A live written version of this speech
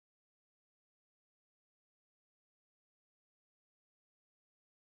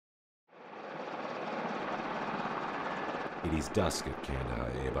It is dusk at Kandahar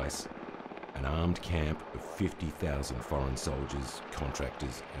Air Base, an armed camp of 50,000 foreign soldiers,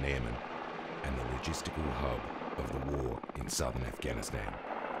 contractors and airmen, and the logistical hub of the war in southern Afghanistan.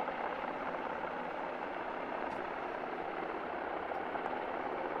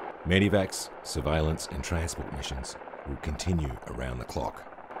 Medivacs, surveillance and transport missions will continue around the clock.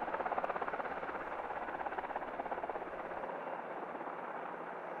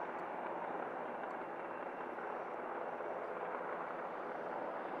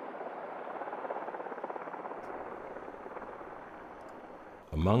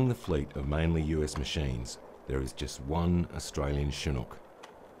 Among the fleet of mainly US machines, there is just one Australian Chinook.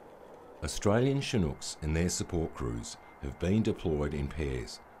 Australian Chinooks and their support crews have been deployed in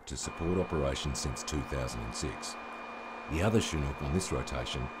pairs to support operations since 2006. The other Chinook on this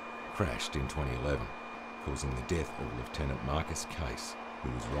rotation crashed in 2011, causing the death of Lieutenant Marcus Case,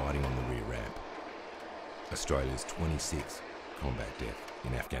 who was riding on the rear ramp. Australia's 26th combat death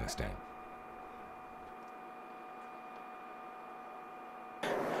in Afghanistan.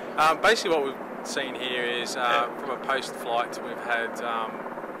 Basically what we've seen here is from a post-flight we've had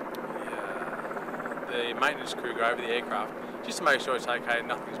the maintenance crew go over the aircraft just to make sure it's okay and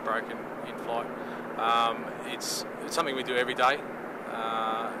nothing's broken in flight. It's something we do every day,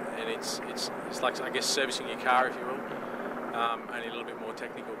 and it's like, I guess, servicing your car, if you will, only a little bit more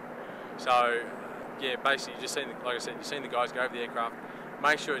technical. So yeah, basically you just seen, like I said, you've seen the guys go over the aircraft,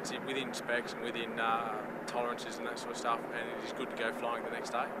 make sure it's within specs and within tolerances and that sort of stuff, and it is good to go flying the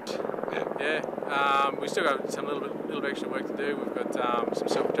next day. Yeah. We've still got some little bit extra work to do. We've got some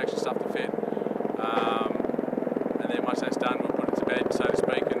self-protection stuff to fit, and then once that's done, we'll put it to bed, so to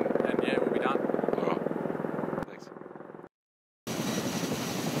speak, and yeah, we'll be done. All right. Thanks.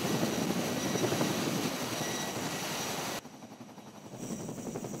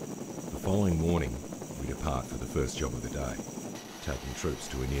 The following morning, we depart for the first job of the day, taking troops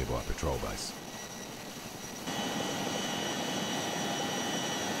to a nearby patrol base.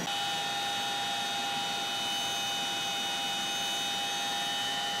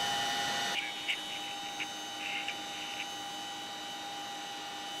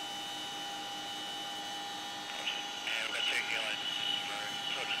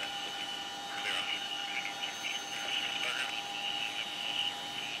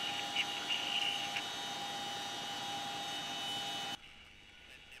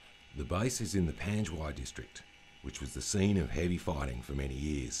 The base is in the Panjwai district, which was the scene of heavy fighting for many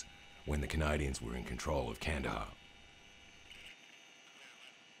years when the Canadians were in control of Kandahar.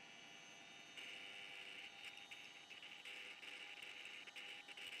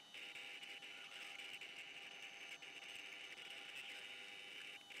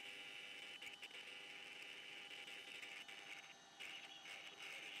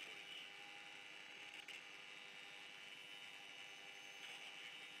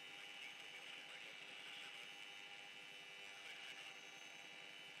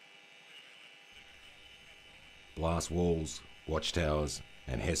 Blast walls, watchtowers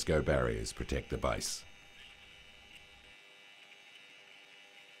and HESCO barriers protect the base.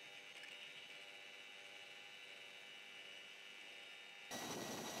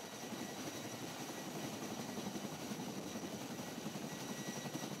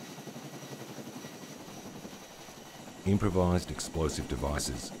 Improvised explosive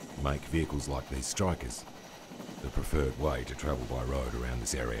devices make vehicles like these Strikers the preferred way to travel by road around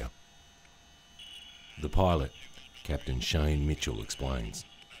this area. The pilot, Captain Shane Mitchell, explains.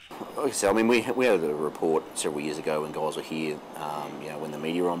 Like I said, I mean, we had a report several years ago when guys were here, when the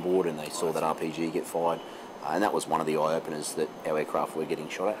media were on board and they saw that RPG get fired, and that was one of the eye-openers that our aircraft were getting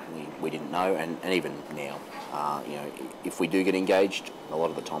shot at. We didn't know, and even now, if we do get engaged, a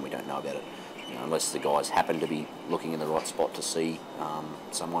lot of the time we don't know about it, unless the guys happen to be looking in the right spot to see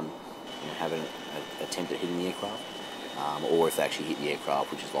someone have an attempt at hitting the aircraft. Or if they actually hit the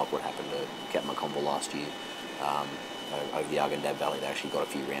aircraft, which is like what happened to Captain McConville last year. Over the Arghandab Valley, they actually got a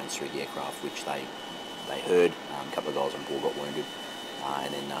few rounds through the aircraft, which they heard. A couple of guys on board got wounded,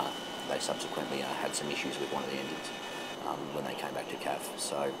 and then they subsequently had some issues with one of the engines when they came back to CAF.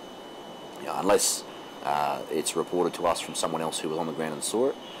 So, unless it's reported to us from someone else who was on the ground and saw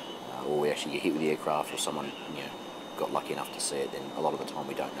it, or we actually get hit with the aircraft, or someone got lucky enough to see it, then a lot of the time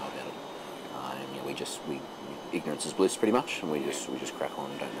we don't know about it. Ignorance is bliss, pretty much, and we just crack on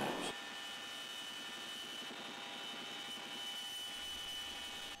and don't know.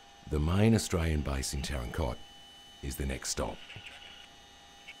 The main Australian base in Tarin Kot is the next stop.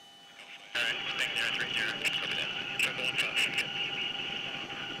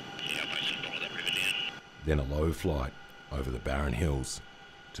 Then a low flight over the barren hills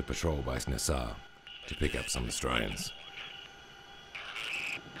to Patrol Base Nassar to pick up some Australians.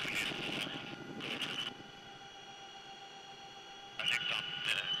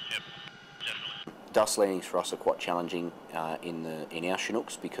 Dust landings for us are quite challenging in our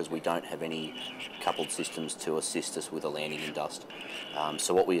Chinooks because we don't have any coupled systems to assist us with a landing in dust.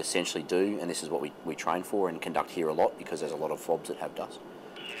 So what we essentially do, and this is what we train for and conduct here a lot because there's a lot of FOBs that have dust,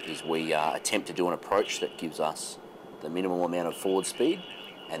 is we attempt to do an approach that gives us the minimal amount of forward speed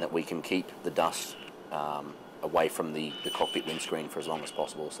and that we can keep the dust away from the cockpit windscreen for as long as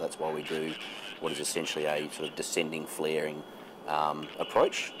possible. So that's why we do what is essentially a sort of descending, flaring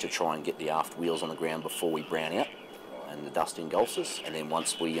approach to try and get the aft wheels on the ground before we brown out and the dust engulfs us, and then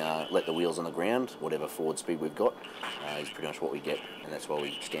once we let the wheels on the ground, whatever forward speed we've got is pretty much what we get, and that's why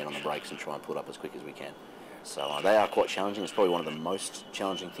we stand on the brakes and try and pull it up as quick as we can. So they are quite challenging. It's probably one of the most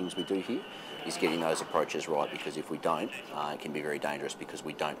challenging things we do here is getting those approaches right, because if we don't, it can be very dangerous because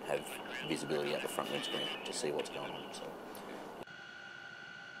we don't have visibility out the front windscreen to see what's going on. So.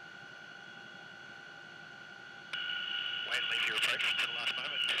 Wait and leave your approach to the last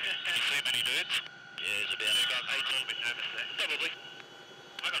moment. See many birds? Yeah, there's about 8 a little bit nervous there. Probably.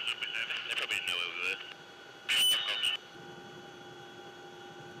 I got a little bit nervous. They probably didn't know where we were.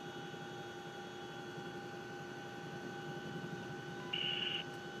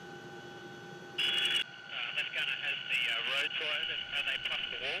 Left gunner has the road side and they plus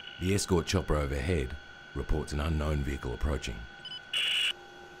the wall. The escort chopper overhead reports an unknown vehicle approaching.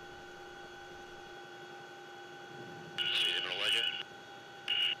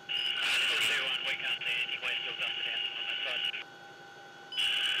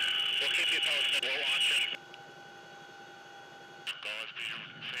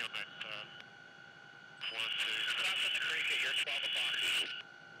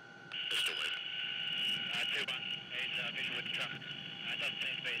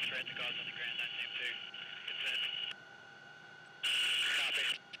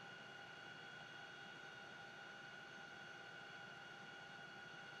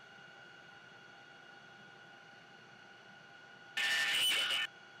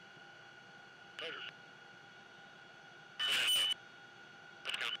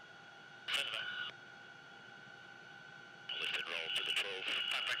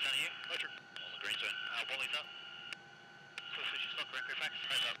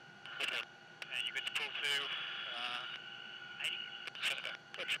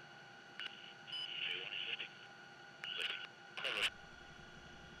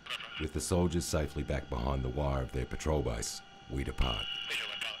 With the soldiers safely back behind the wire of their patrol base, we depart.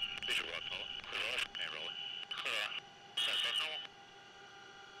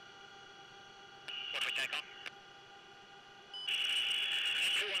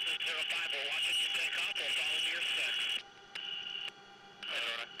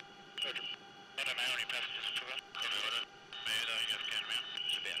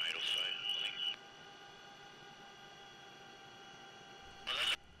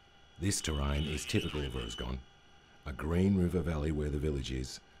 This terrain is typical of Uruzgan, a green river valley where the village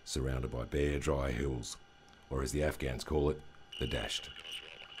is, surrounded by bare, dry hills, or as the Afghans call it, the dasht.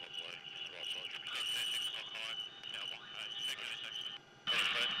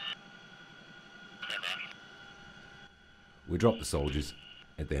 We drop the soldiers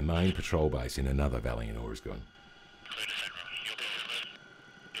at their main patrol base in another valley in Uruzgan.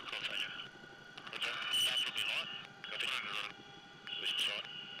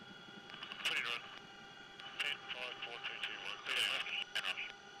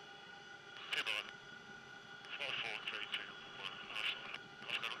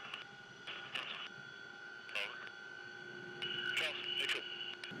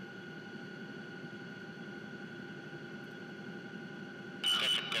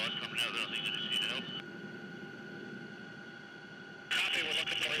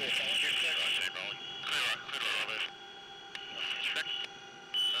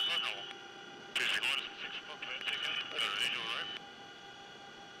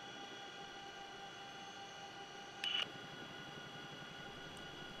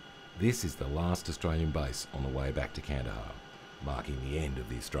 This is the last Australian base on the way back to Kandahar, marking the end of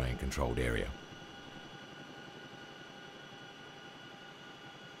the Australian-controlled area.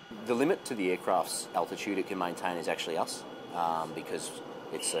 The limit to the aircraft's altitude it can maintain is actually us, because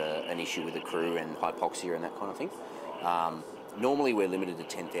it's an issue with the crew and hypoxia and that kind of thing. Normally we're limited to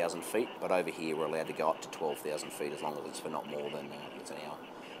 10,000 feet, but over here we're allowed to go up to 12,000 feet as long as it's for not more than it's an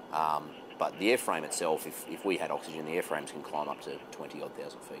hour. But the airframe itself, if we had oxygen, the airframes can climb up to 20-odd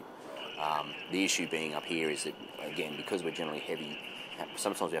thousand feet. The issue being up here is that, again, because we're generally heavy,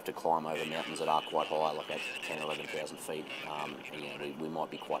 sometimes we have to climb over mountains that are quite high, like at 10 or 11,000 feet. We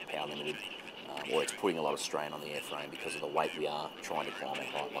might be quite power limited, or it's putting a lot of strain on the airframe because of the weight we are trying to climb at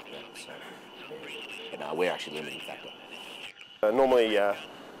height like that. So, we're actually a limiting factor. Normally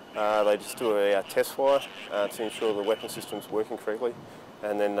They just do a test fire to ensure the weapon system's working correctly,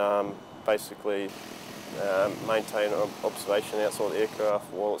 and then basically maintain observation outside the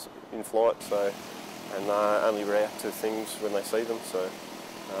aircraft while it's in flight, and only react to things when they see them.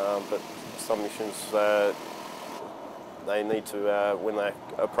 But some missions they need to, when they're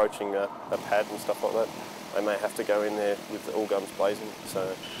approaching a pad and stuff like that, they may have to go in there with all guns blazing. So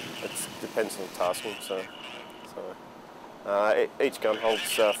it depends on the tasking. Each gun holds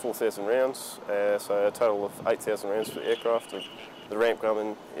 4,000 rounds, so a total of 8,000 rounds for the aircraft. The ramp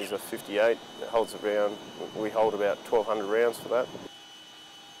gun is a 58. It holds around. We hold about 1,200 rounds for that.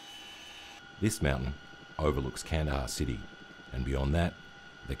 This mountain overlooks Kandahar city, and beyond that,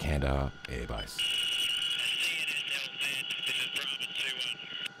 the Kandahar Air Base.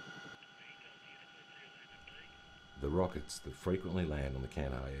 The rockets that frequently land on the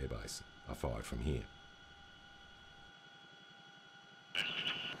Kandahar Air Base are fired from here.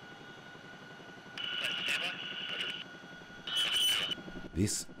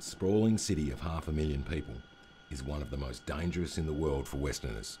 This sprawling city of 500,000 people is one of the most dangerous in the world for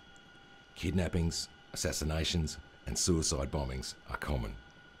Westerners. Kidnappings, assassinations and suicide bombings are common.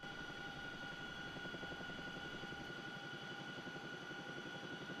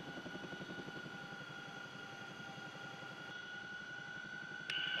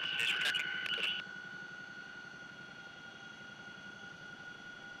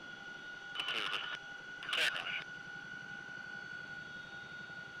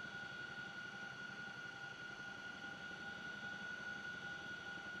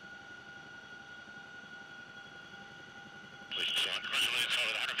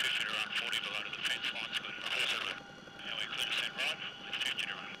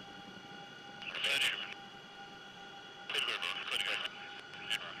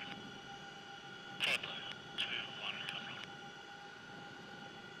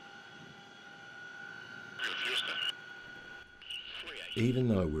 Even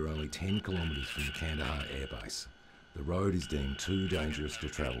though we're only 10 kilometres from the Kandahar Air Base, the road is deemed too dangerous to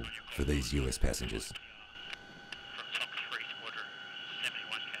travel for these US passengers.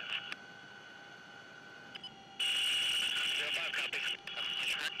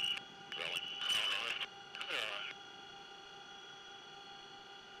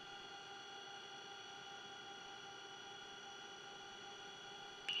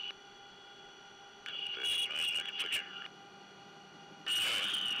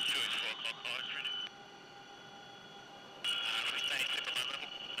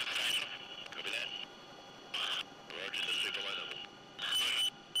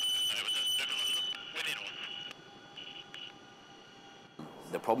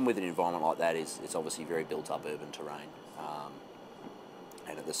 The problem with an environment like that is it's obviously very built up urban terrain,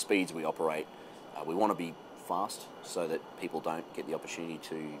 and at the speeds we operate, we want to be fast so that people don't get the opportunity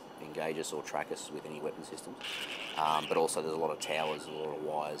to engage us or track us with any weapon systems. But also there's a lot of towers, a lot of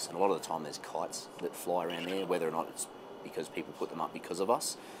wires, and a lot of the time there's kites that fly around there, whether or not it's because people put them up because of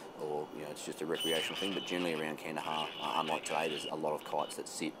us, or it's just a recreational thing. But generally around Kandahar, unlike today, there's a lot of kites that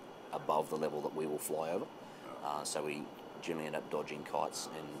sit above the level that we will fly over. So we generally end up dodging kites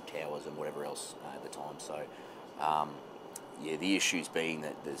and towers and whatever else at the time. So yeah, the issues being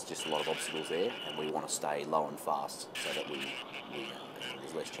that there's just a lot of obstacles there, and we want to stay low and fast so that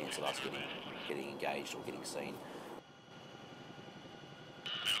there's less chance of us getting engaged or getting seen.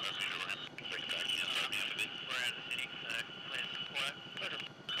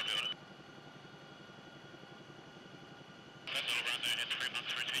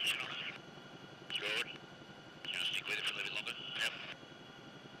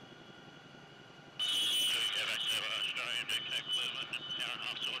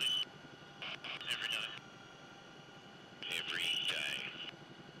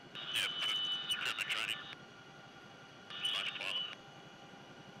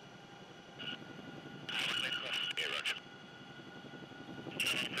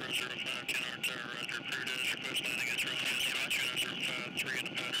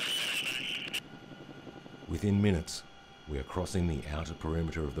 Within minutes, we are crossing the outer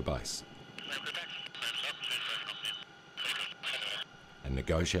perimeter of the base and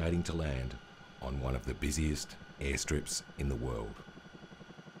negotiating to land on one of the busiest airstrips in the world.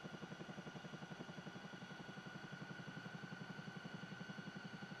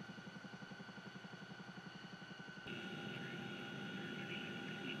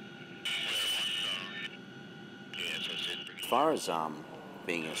 As far as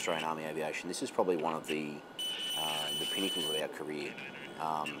being in Australian Army Aviation, this is probably one of the pinnacles of our career,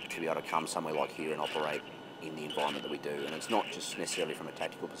 to be able to come somewhere like here and operate in the environment that we do. And it's not just necessarily from a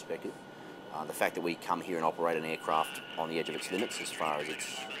tactical perspective. The fact that we come here and operate an aircraft on the edge of its limits as far as its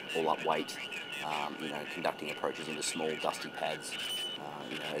all-up weight, conducting approaches into small dusty pads,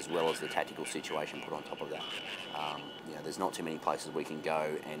 as well as the tactical situation put on top of that. There's not too many places we can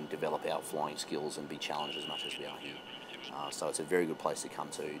go and develop our flying skills and be challenged as much as we are here. So it's a very good place to come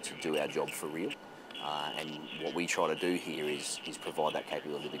to do our job for real. And what we try to do here is provide that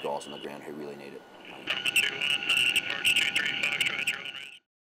capability to the guys on the ground who really need it.